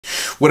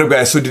What up,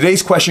 guys? So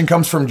today's question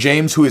comes from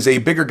James, who is a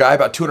bigger guy,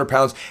 about 200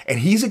 pounds, and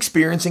he's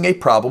experiencing a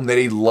problem that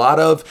a lot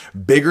of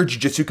bigger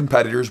jiu-jitsu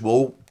competitors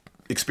will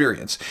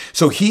experience.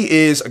 So he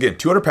is, again,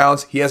 200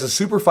 pounds. He has a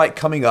super fight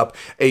coming up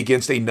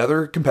against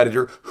another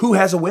competitor who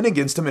has a win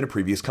against him in a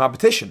previous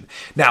competition.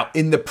 Now,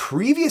 in the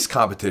previous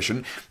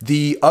competition,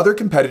 the other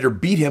competitor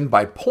beat him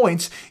by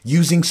points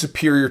using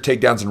superior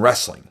takedowns in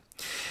wrestling.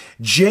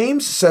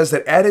 James says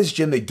that at his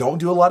gym, they don't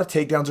do a lot of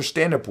takedowns or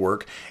stand-up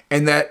work,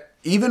 and that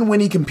even when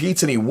he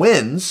competes and he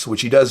wins,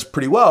 which he does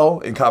pretty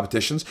well in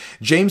competitions,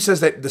 James says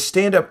that the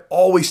stand-up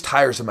always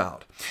tires him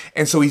out.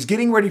 And so he's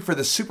getting ready for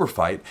the super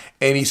fight,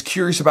 and he's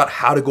curious about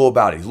how to go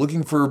about it. He's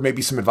looking for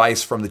maybe some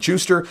advice from the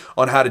Chewster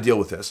on how to deal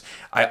with this.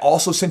 I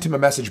also sent him a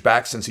message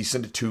back since he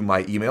sent it to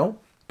my email.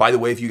 By the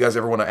way, if you guys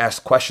ever want to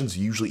ask questions,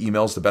 usually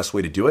email is the best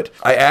way to do it.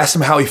 I asked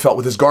him how he felt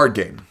with his guard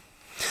game.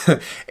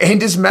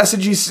 And his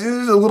message, he's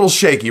a little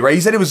shaky, right?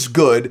 He said it was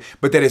good,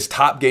 but that his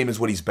top game is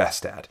what he's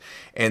best at.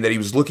 And that he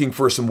was looking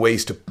for some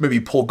ways to maybe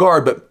pull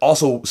guard, but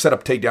also set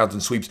up takedowns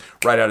and sweeps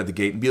right out of the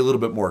gate and be a little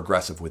bit more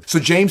aggressive with it. So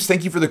James,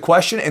 thank you for the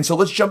question. And so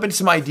let's jump into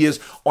some ideas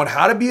on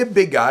how to be a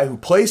big guy who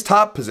plays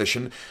top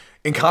position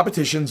in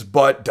competitions,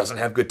 but doesn't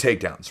have good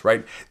takedowns,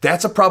 right?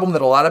 That's a problem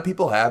that a lot of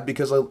people have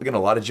because, again, a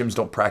lot of gyms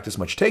don't practice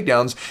much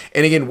takedowns.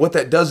 And again, what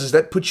that does is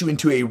that puts you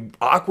into a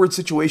awkward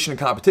situation in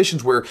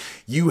competitions where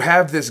you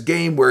have this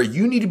game where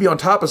you need to be on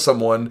top of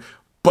someone,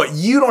 but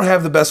you don't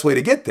have the best way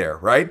to get there,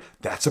 right?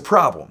 That's a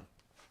problem.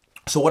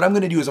 So what I'm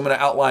going to do is I'm going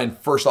to outline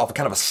first off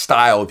kind of a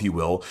style, if you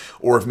will,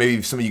 or if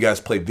maybe some of you guys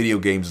play video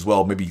games as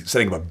well, maybe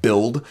setting up a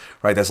build,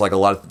 right? That's like a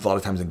lot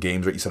of times in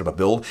games, right? You set up a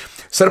build,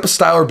 set up a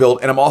style or build,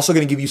 and I'm also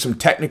going to give you some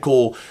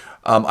technical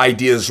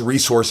ideas,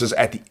 resources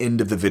at the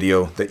end of the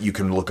video that you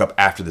can look up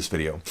after this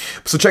video.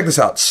 So check this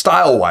out.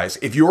 Style-wise,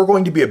 if you're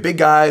going to be a big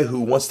guy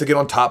who wants to get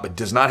on top but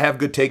does not have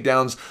good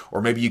takedowns,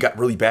 or maybe you got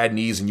really bad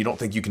knees and you don't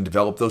think you can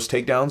develop those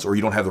takedowns, or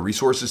you don't have the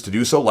resources to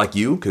do so like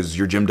you because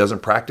your gym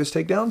doesn't practice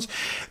takedowns,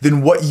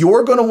 then what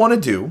you're going to want to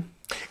do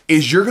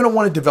is you're going to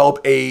want to develop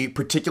a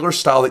particular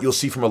style that you'll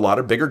see from a lot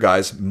of bigger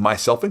guys,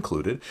 myself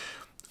included.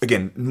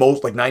 Again,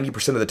 most like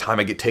 90% of the time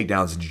I get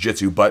takedowns in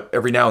jiu-jitsu, but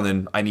every now and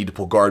then I need to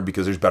pull guard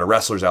because there's better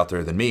wrestlers out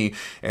there than me.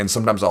 And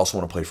sometimes I also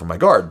want to play from my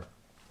guard.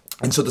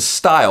 And so the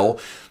style,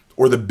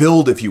 or the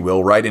build, if you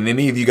will, right? And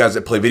any of you guys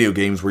that play video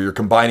games where you're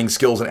combining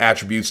skills and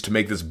attributes to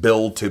make this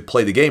build to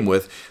play the game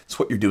with, it's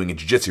what you're doing in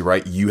jiu-jitsu,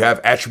 right? You have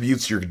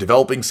attributes, you're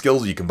developing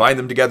skills, you combine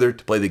them together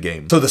to play the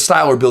game. So the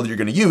style or build that you're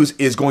going to use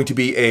is going to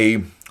be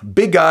a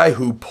big guy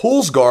who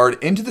pulls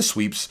guard into the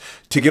sweeps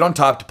to get on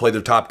top, to play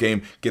their top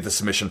game, get the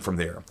submission from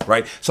there,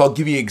 right? So I'll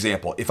give you an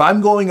example. If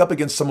I'm going up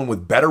against someone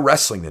with better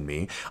wrestling than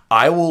me,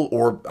 I will,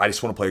 or I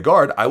just want to play a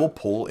guard, I will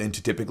pull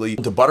into typically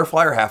into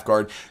butterfly or half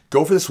guard,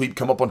 go for the sweep,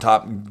 come up on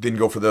top, then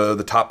go for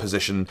the top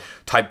position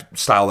type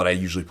style that I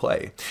usually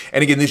play.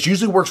 And again, this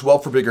usually works well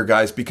for bigger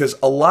guys because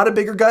a lot of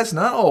bigger guys,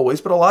 not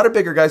always, but a lot of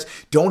bigger guys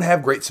don't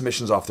have great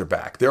submissions off their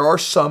back. There are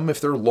some if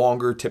they're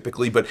longer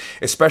typically, but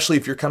especially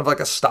if you're kind of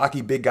like a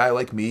stocky big guy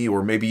like me,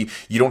 or maybe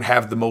you don't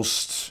have the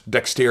most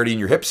dexterity in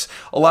your hips,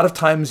 a lot of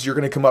times you're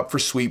going to come up for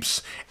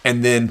sweeps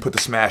and then put the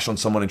smash on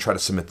someone and try to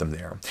submit them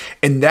there.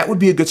 And that would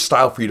be a good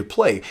style for you to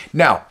play.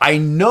 Now, I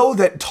know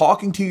that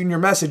talking to you in your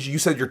message, you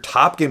said your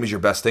top game is your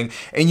best thing,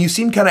 and you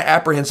seem kind of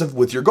apprehensive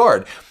with your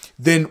guard.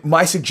 Then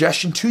my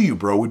suggestion to you,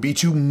 bro, would be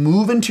to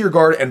move into your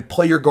guard and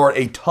play your guard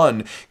a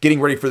ton getting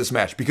ready for this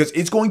match, because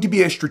it's going to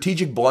be a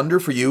strategic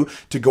blunder for you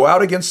to go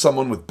out against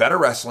someone with better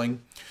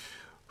wrestling,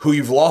 who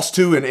you've lost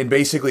to and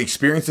basically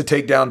experienced a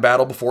takedown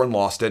battle before and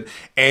lost it,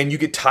 and you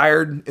get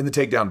tired in the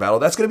takedown battle.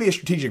 That's going to be a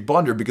strategic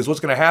blunder, because what's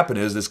going to happen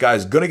is this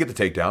guy's going to get the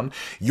takedown,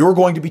 you're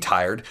going to be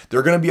tired,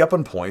 they're going to be up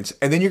on points,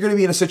 and then you're going to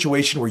be in a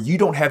situation where you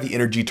don't have the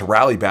energy to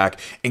rally back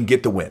and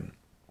get the win.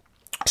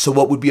 So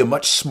what would be a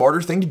much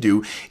smarter thing to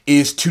do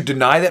is to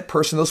deny that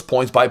person those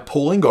points by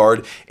pulling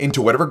guard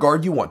into whatever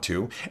guard you want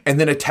to, and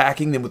then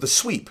attacking them with a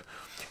sweep.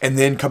 And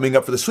then coming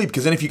up for the sweep,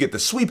 because then if you get the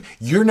sweep,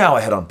 you're now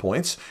ahead on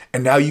points,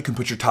 and now you can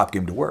put your top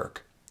game to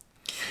work.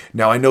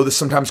 Now, I know this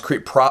sometimes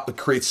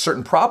creates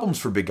certain problems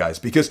for big guys,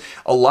 because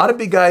a lot of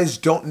big guys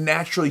don't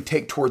naturally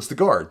take towards the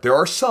guard. There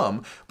are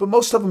some, but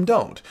most of them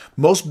don't.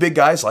 Most big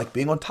guys like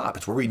being on top.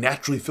 It's where we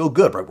naturally feel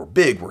good, right? We're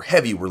big, we're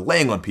heavy, we're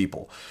laying on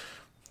people.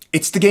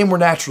 It's the game we're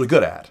naturally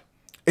good at.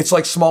 It's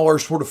like smaller,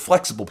 sort of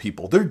flexible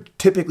people. They're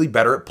typically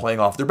better at playing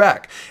off their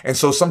back. And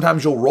so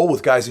sometimes you'll roll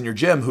with guys in your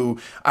gym who,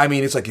 I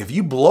mean, it's like if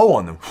you blow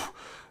on them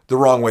the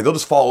wrong way, they'll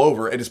just fall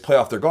over and just play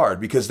off their guard,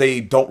 because they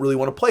don't really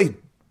want to play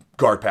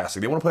guard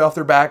passing. They want to play off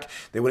their back.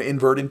 They want to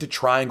invert into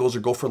triangles or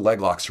go for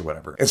leg locks or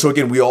whatever. And so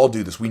again, we all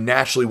do this. We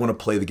naturally want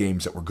to play the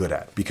games that we're good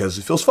at because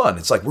it feels fun.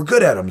 It's like we're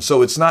good at them.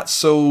 So it's not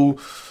so,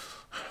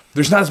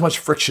 there's not as much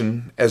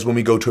friction as when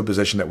we go to a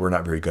position that we're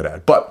not very good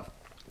at. But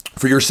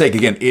for your sake,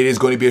 again, it is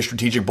going to be a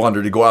strategic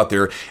blunder to go out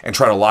there and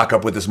try to lock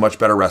up with this much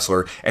better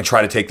wrestler and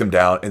try to take them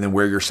down and then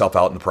wear yourself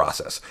out in the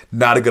process.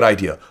 Not a good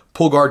idea.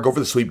 Pull guard, go for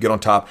the sweep, get on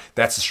top.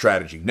 That's the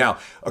strategy. Now,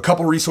 a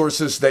couple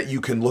resources that you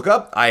can look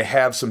up. I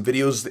have some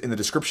videos in the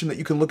description that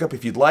you can look up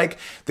if you'd like.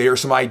 They are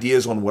some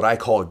ideas on what I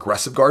call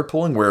aggressive guard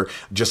pulling, where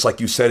just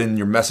like you said in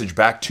your message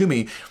back to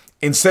me,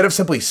 instead of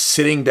simply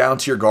sitting down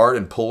to your guard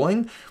and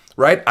pulling,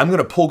 right, I'm going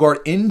to pull guard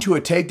into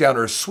a takedown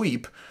or a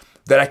sweep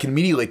that I can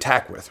immediately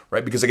attack with,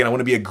 right? Because again, I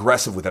want to be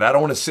aggressive with it. I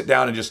don't want to sit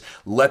down and just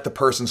let the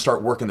person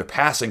start working their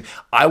passing.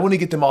 I want to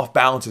get them off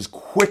balance as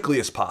quickly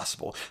as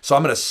possible. So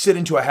I'm going to sit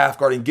into a half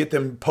guard and get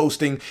them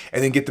posting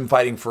and then get them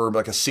fighting for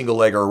like a single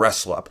leg or a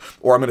wrestle up.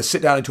 Or I'm going to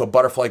sit down into a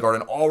butterfly guard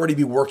and already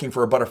be working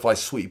for a butterfly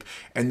sweep.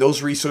 And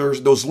those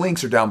resources, those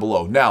links are down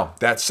below. Now,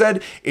 that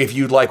said, if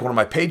you'd like one of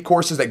my paid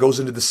courses that goes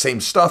into the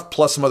same stuff,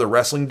 plus some other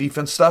wrestling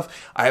defense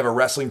stuff, I have a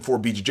wrestling for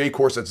BJJ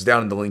course that's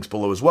down in the links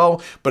below as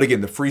well. But again,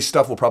 the free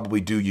stuff will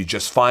probably do you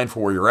just fine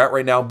for where you're at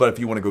right now. But if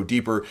you want to go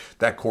deeper,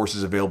 that course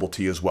is available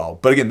to you as well.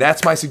 But again,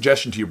 that's my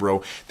suggestion to you,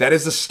 bro. That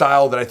is the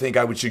style that I think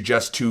I would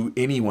suggest to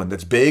anyone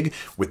that's big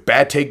with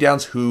bad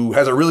takedowns, who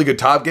has a really good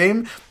top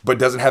game, but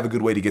doesn't have a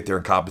good way to get there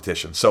in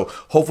competition. So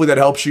hopefully that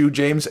helps you,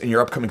 James, in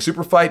your upcoming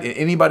super fight and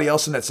anybody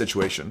else in that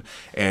situation.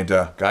 And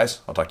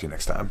guys, I'll talk to you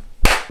next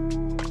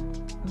time.